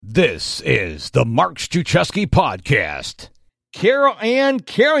This is the Mark Struczewski Podcast. Carol Ann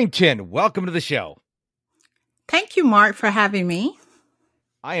Carrington, welcome to the show. Thank you, Mark, for having me.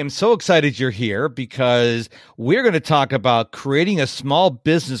 I am so excited you're here because we're going to talk about creating a small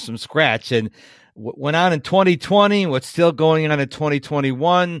business from scratch and what went on in 2020, what's still going on in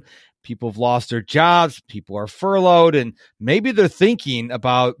 2021. People have lost their jobs, people are furloughed, and maybe they're thinking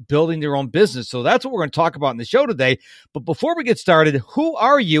about building their own business. So that's what we're going to talk about in the show today. But before we get started, who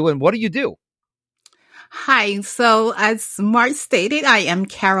are you and what do you do? Hi. So as Mark stated, I am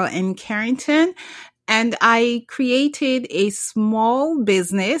Carol Ann Carrington, and I created a small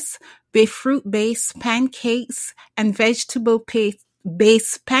business with fruit-based pancakes and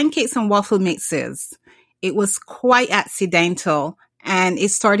vegetable-based pancakes and waffle mixes. It was quite accidental. And it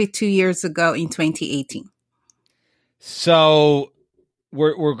started 2 years ago in 2018. So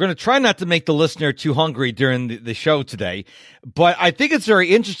we're going to try not to make the listener too hungry during the show today. But I think it's very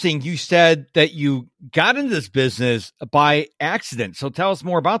interesting. You said that you got into this business by accident. So tell us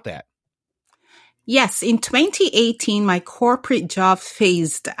more about that. Yes, in 2018, my corporate job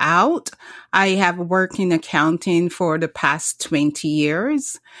phased out. I have worked in accounting for the past 20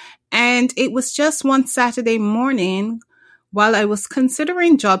 years. And it was just one Saturday morning while I was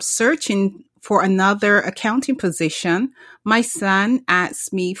considering job searching for another accounting position, my son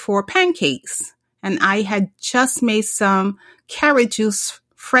asked me for pancakes. And I had just made some carrot juice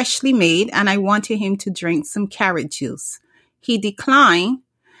freshly made, and I wanted him to drink some carrot juice. He declined.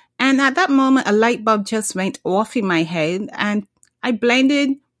 And at that moment, a light bulb just went off in my head, and I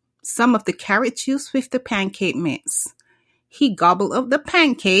blended some of the carrot juice with the pancake mix. He gobbled up the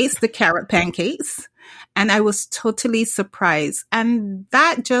carrot pancakes. And I was totally surprised. And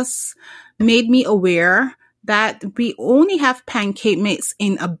that just made me aware that we only have pancake mix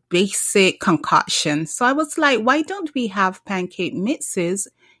in a basic concoction. So I was like, why don't we have pancake mixes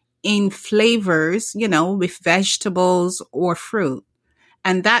in flavors, with vegetables or fruit?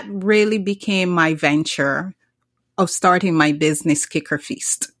 And that really became my venture of starting my business, Kicker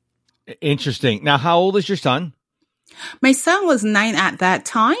Feast. Interesting. Now, how old is your son? My son was 9 at that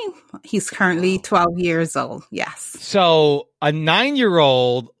time. He's currently 12 years old. Yes. So a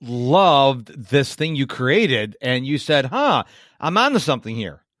 9-year-old loved this thing you created and you said, I'm onto something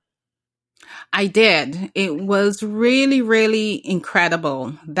here. I did. It was really, really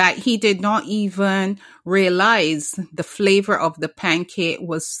incredible that he did not even realize the flavor of the pancake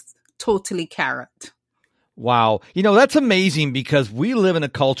was totally carrot. Wow. That's amazing because we live in a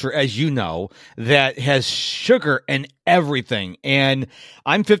culture, as you know, that has sugar in everything. And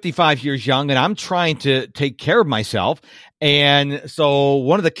I'm 55 years young and I'm trying to take care of myself. And so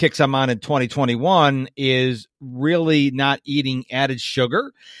one of the kicks I'm on in 2021 is really not eating added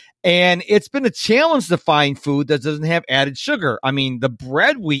sugar. And it's been a challenge to find food that doesn't have added sugar. I mean, the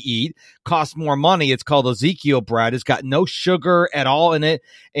bread we eat costs more money. It's called Ezekiel bread. It's got no sugar at all in it,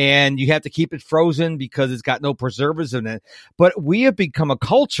 and you have to keep it frozen because it's got no preservatives in it. But we have become a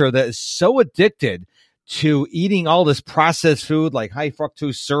culture that is so addicted to eating all this processed food like high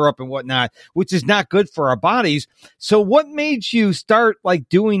fructose syrup and whatnot, which is not good for our bodies. So what made you start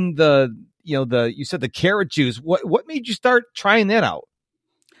doing you said the carrot juice? What made you start trying that out?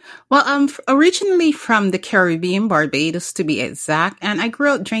 Well, I'm originally from the Caribbean, Barbados to be exact, and I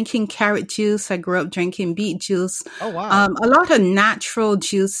grew up drinking carrot juice. I grew up drinking beet juice. Oh, wow. A lot of natural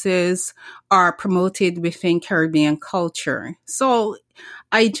juices are promoted within Caribbean culture. So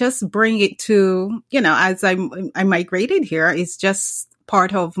I just bring it to, as I migrated here, it's just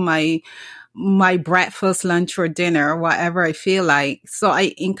part of my breakfast, lunch, or dinner, whatever I feel like. So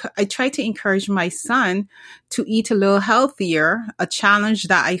I try to encourage my son to eat a little healthier, a challenge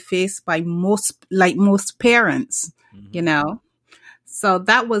that I face by most parents, So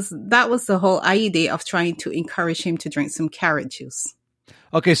that was the whole idea of trying to encourage him to drink some carrot juice.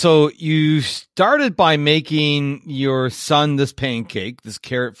 Okay, so you started by making your son this pancake, this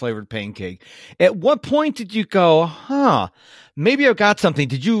carrot-flavored pancake. At what point did you go, maybe I've got something?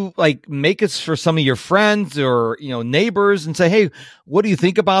 Did you make this for some of your friends or, neighbors and say, hey, what do you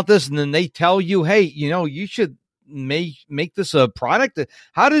think about this? And then they tell you, hey, you should make this a product.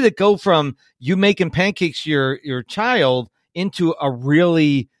 How did it go from you making pancakes your child into a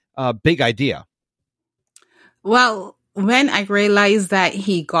really big idea? Well, when I realized that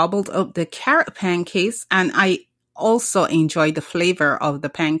he gobbled up the carrot pancakes and I also enjoyed the flavor of the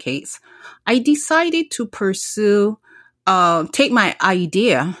pancakes, I decided to pursue take my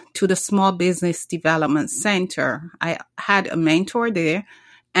idea to the Small Business Development Center. I had a mentor there,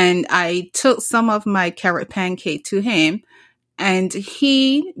 and I took some of my carrot pancake to him, And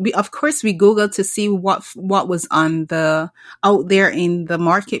of course, we Googled to see what was out there in the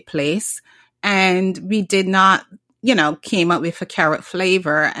marketplace. And we did not, came up with a carrot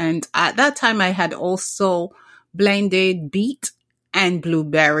flavor. And at that time, I had also blended beet and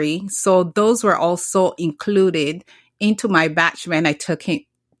blueberry. So those were also included into my batch when I took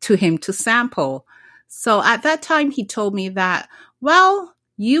him to sample. So at that time, he told me that, well,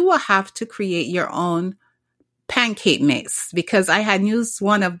 you will have to create your own pancake mix, because I had used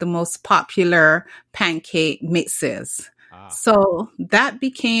one of the most popular pancake mixes. So that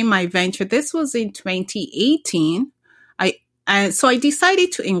became my venture. This was in 2018. So I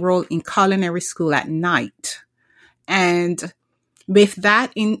decided to enroll in culinary school at night. And with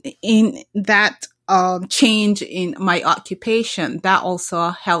that, in that change in my occupation, that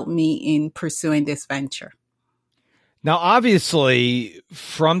also helped me in pursuing this venture. Now, obviously,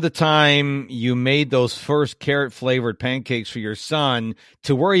 from the time you made those first carrot-flavored pancakes for your son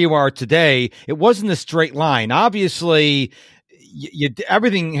to where you are today, it wasn't a straight line. Obviously,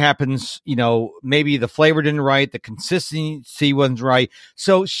 everything happens, maybe the flavor didn't right, the consistency wasn't right.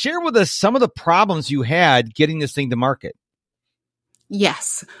 So share with us some of the problems you had getting this thing to market.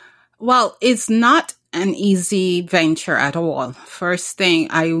 Yes. Well, it's not an easy venture at all. First thing,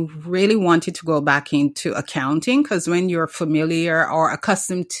 I really wanted to go back into accounting, because when you're familiar or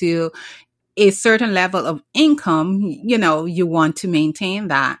accustomed to a certain level of income, you want to maintain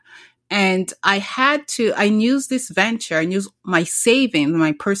that. And I used this venture, I used my savings,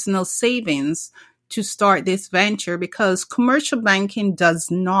 my personal savings to start this venture, because commercial banking does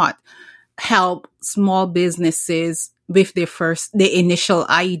not help small businesses with the initial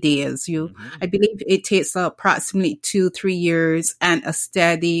ideas. I believe it takes approximately 2-3 years and a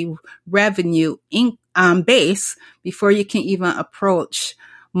steady revenue base before you can even approach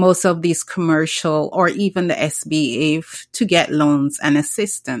most of these commercial or even the SBA to get loans and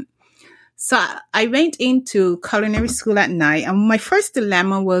assistance. So I went into culinary school at night, and my first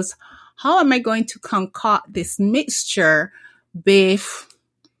dilemma was, how am I going to concoct this mixture with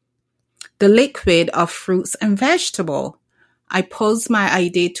the liquid of fruits and vegetable? I posed my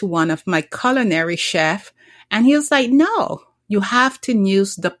idea to one of my culinary chef, and he was like, no, you have to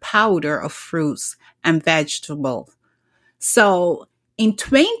use the powder of fruits and vegetable. So in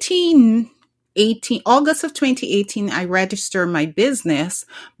August of 2018, I registered my business,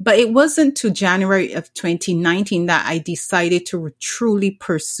 but it wasn't to January of 2019 that I decided to truly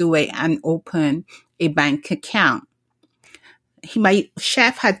pursue it and open a bank account. My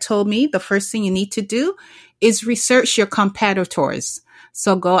chef had told me the first thing you need to do is research your competitors.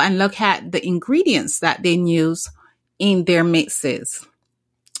 So go and look at the ingredients that they use in their mixes.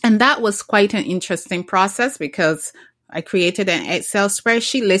 And that was quite an interesting process, because I created an Excel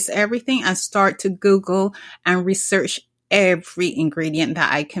spreadsheet, list everything, and start to Google and research every ingredient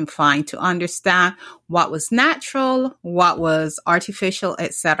that I can find to understand what was natural, what was artificial,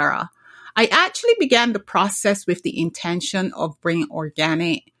 etc. I actually began the process with the intention of bringing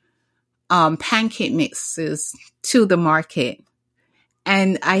organic pancake mixes to the market.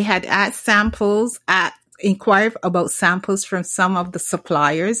 And I had inquired about samples from some of the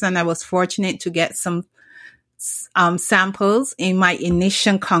suppliers, and I was fortunate to get some samples in my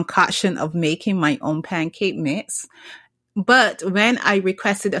initial concoction of making my own pancake mix. But when I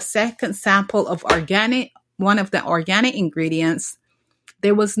requested a second sample of one of the organic ingredients,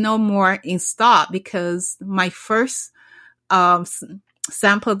 there was no more in stock, because my first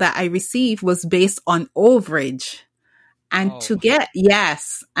sample that I received was based on overage. And to get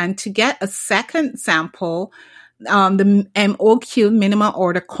a second sample, the MOQ, minimum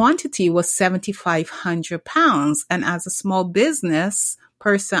order quantity, was 7,500 pounds. And as a small business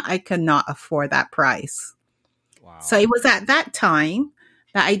person, I could not afford that price. Wow. So it was at that time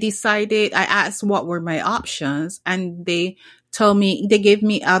that I asked what were my options, and they gave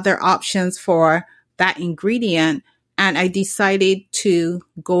me other options for that ingredient. And I decided to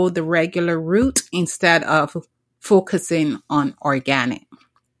go the regular route instead of focusing on organic.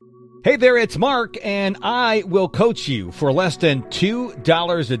 Hey there, it's Mark, and I will coach you for less than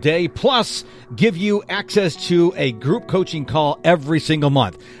 $2 a day, plus give you access to a group coaching call every single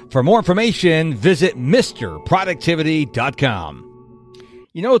month. For more information, visit MrProductivity.com.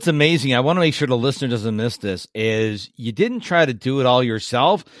 You know what's amazing? I want to make sure the listener doesn't miss this, is you didn't try to do it all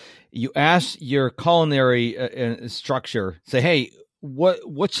yourself. You asked your culinary structure, say, hey,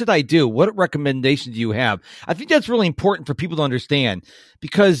 what should I do? What recommendations do you have? I think that's really important for people to understand,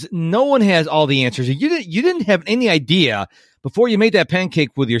 because no one has all the answers. You didn't have any idea, before you made that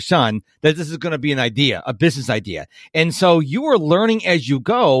pancake with your son that this is going to be an idea, a business idea. And so you were learning as you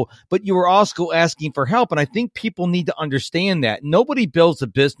go, but you were also asking for help. And I think people need to understand that nobody builds a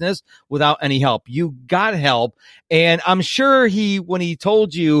business without any help. You got help. And I'm sure when he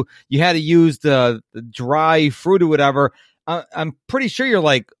told you you had to use the dry fruit or whatever, I'm pretty sure you're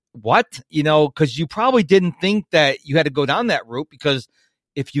like, what? Because you probably didn't think that you had to go down that route, because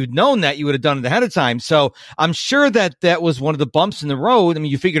if you'd known that, you would have done it ahead of time. So I'm sure that was one of the bumps in the road. I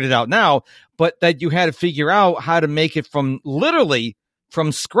mean, you figured it out now, but that you had to figure out how to make it literally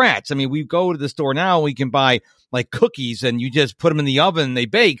from scratch. I mean, we go to the store now, we can buy like cookies and you just put them in the oven and they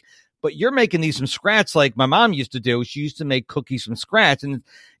bake, but you're making these from scratch like my mom used to do. She used to make cookies from scratch, and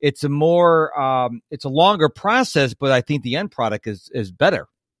it's a longer process, but I think the end product is better.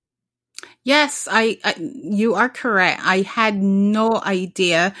 Yes, you are correct. I had no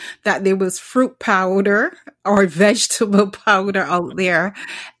idea that there was fruit powder or vegetable powder out there.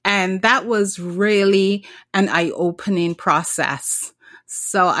 And that was really an eye-opening process.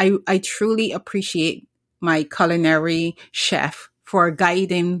 So I truly appreciate my culinary chef for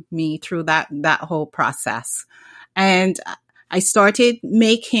guiding me through that whole process. And I started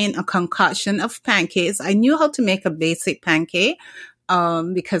making a concoction of pancakes. I knew how to make a basic pancake,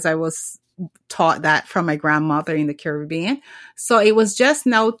 because I was taught that from my grandmother in the Caribbean. So it was just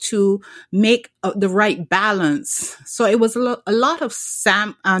now to make the right balance. So it was a lot of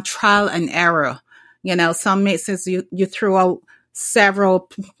trial and error. Some mixes you throw out several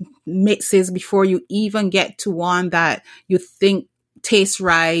mixes before you even get to one that you think tastes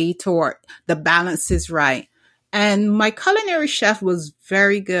right or the balance is right. And my culinary chef was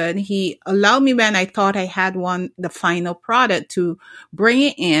very good. He allowed me, when I thought I had the final product, to bring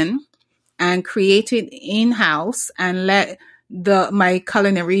it in and create it in-house and let my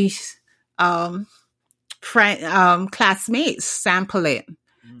culinary classmates sample it.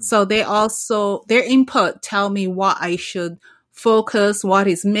 So their input tell me what I should focus, what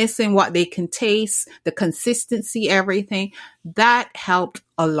is missing, what they can taste, the consistency, everything. That helped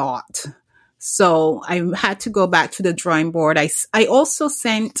a lot. So I had to go back to the drawing board. I also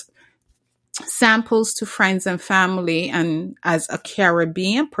sent samples to friends and family. And as a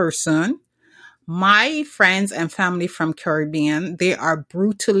Caribbean person, my friends and family from Caribbean, they are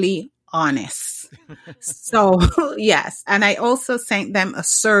brutally honest. So yes. And I also sent them a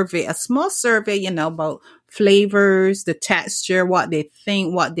small survey, about flavors, the texture, what they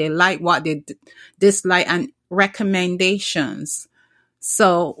think, what they like, what they dislike, and recommendations.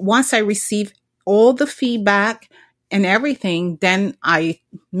 So once I received all the feedback and everything, then I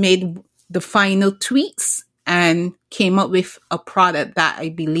made the final tweaks and came up with a product that I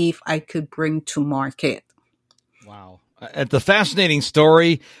believe I could bring to market. Wow. It's a fascinating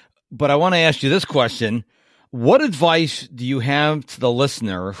story, but I want to ask you this question. What advice do you have to the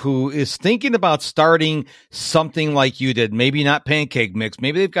listener who is thinking about starting something like you did? Maybe not pancake mix.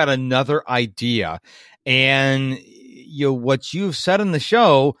 Maybe they've got another idea. And what you've said in the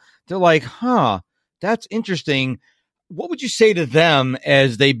show, they're like, that's interesting. What would you say to them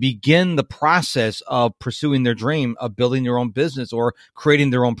as they begin the process of pursuing their dream of building their own business or creating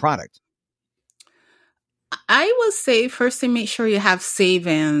their own product? I would say, firstly, make sure you have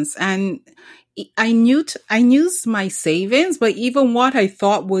savings. And I used my savings, but even what I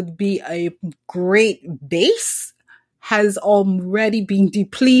thought would be a great base has already been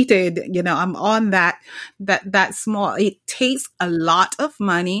depleted. I'm on that small. It takes a lot of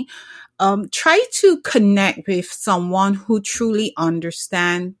money. Try to connect with someone who truly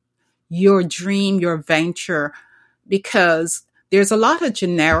understands your dream, your venture, because there's a lot of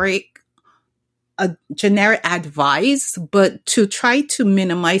generic advice, but to try to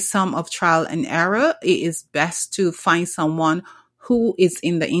minimize some of trial and error, it is best to find someone who is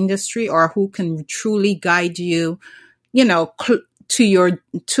in the industry or who can truly guide you,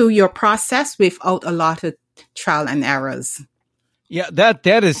 to your process without a lot of trial and errors. Yeah,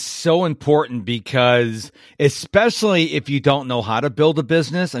 that is so important, because especially if you don't know how to build a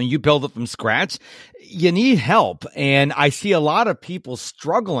business and you build it from scratch, you need help. And I see a lot of people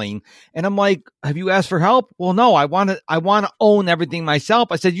struggling, and I'm like, have you asked for help? Well, no, I want to own everything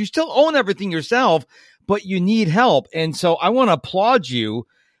myself. I said, you still own everything yourself, but you need help. And so I want to applaud you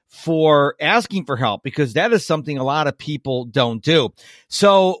for asking for help, because that is something a lot of people don't do.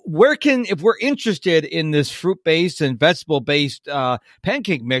 So if we're interested in this fruit-based and vegetable-based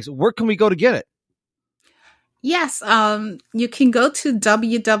pancake mix, where can we go to get it? Yes, you can go to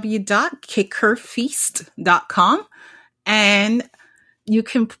www.kickerfeast.com and you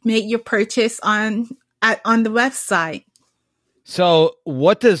can make your purchase on the website. So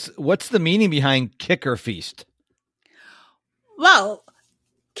what's the meaning behind Kicker Feast? Well,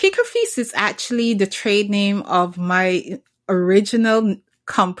 Kicker Feast is actually the trade name of my original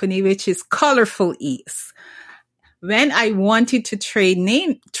company, which is Colorful Eats. When I wanted to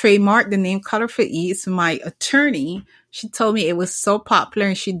trademark the name Colorful Eats, my attorney, she told me it was so popular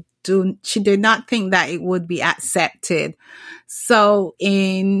and she did not think that it would be accepted. So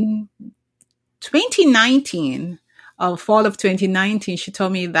in 2019, fall of 2019, she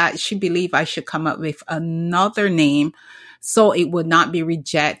told me that she believed I should come up with another name so it would not be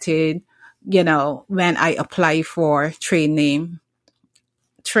rejected, when I apply for the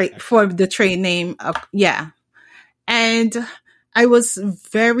trade name of, yeah. And I was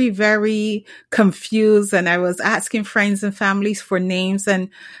very, very confused, and I was asking friends and families for names, and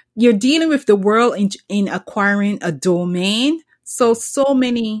you're dealing with the world in acquiring a domain. So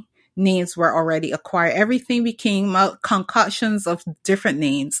many names were already acquired. Everything became concoctions of different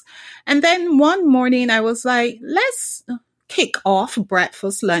names. And then one morning I was like, let's kick off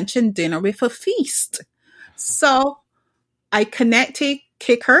breakfast, lunch, and dinner with a feast. So I connected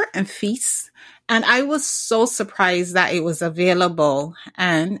Kicker and Feast. And I was so surprised that it was available.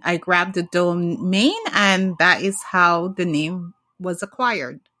 And I grabbed the domain, and that is how the name was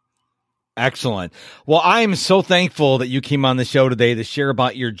acquired. Excellent. Well, I'm so thankful that you came on the show today to share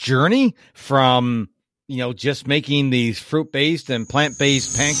about your journey from, just making these fruit-based and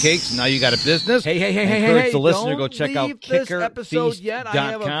plant-based pancakes. Now you got a business. Hey, the listener, go check out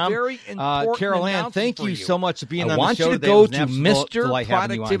KickerFeast.com. Carol Ann, thank you so much for being on the show today. I want you to go to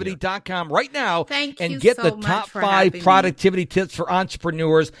MrProductivity.com right now and get the top 5 productivity tips for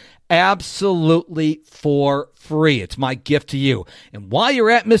entrepreneurs absolutely for free. It's my gift to you. And while you're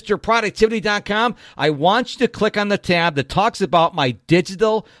at MrProductivity.com, I want you to click on the tab that talks about my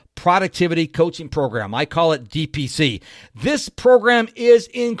digital productivity coaching program. I call it DPC. This program is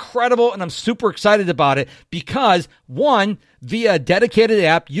incredible, and I'm super excited about it because, one, via a dedicated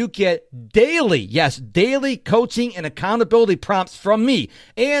app, you get daily coaching and accountability prompts from me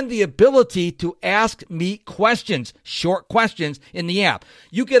and the ability to ask me questions, short questions in the app.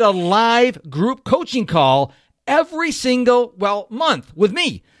 You get a live group coaching call every single, month with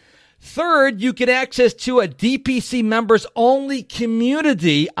me. Third, you get access to a DPC members only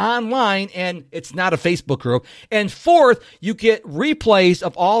community online, and it's not a Facebook group. And fourth, you get replays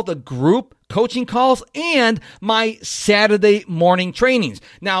of all the group coaching calls and my Saturday morning trainings.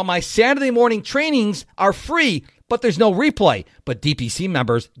 Now, my Saturday morning trainings are free, but there's no replay. But DPC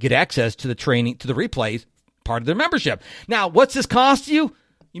members get access to the training, to the replays, part of their membership. Now, what's this cost you?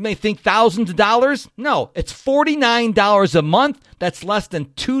 You may think thousands of dollars. No, it's $49 a month. That's less than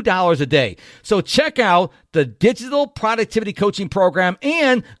 $2 a day. So check out the Digital Productivity Coaching Program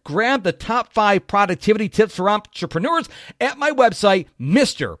and grab the top 5 productivity tips for entrepreneurs at my website,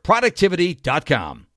 MrProductivity.com.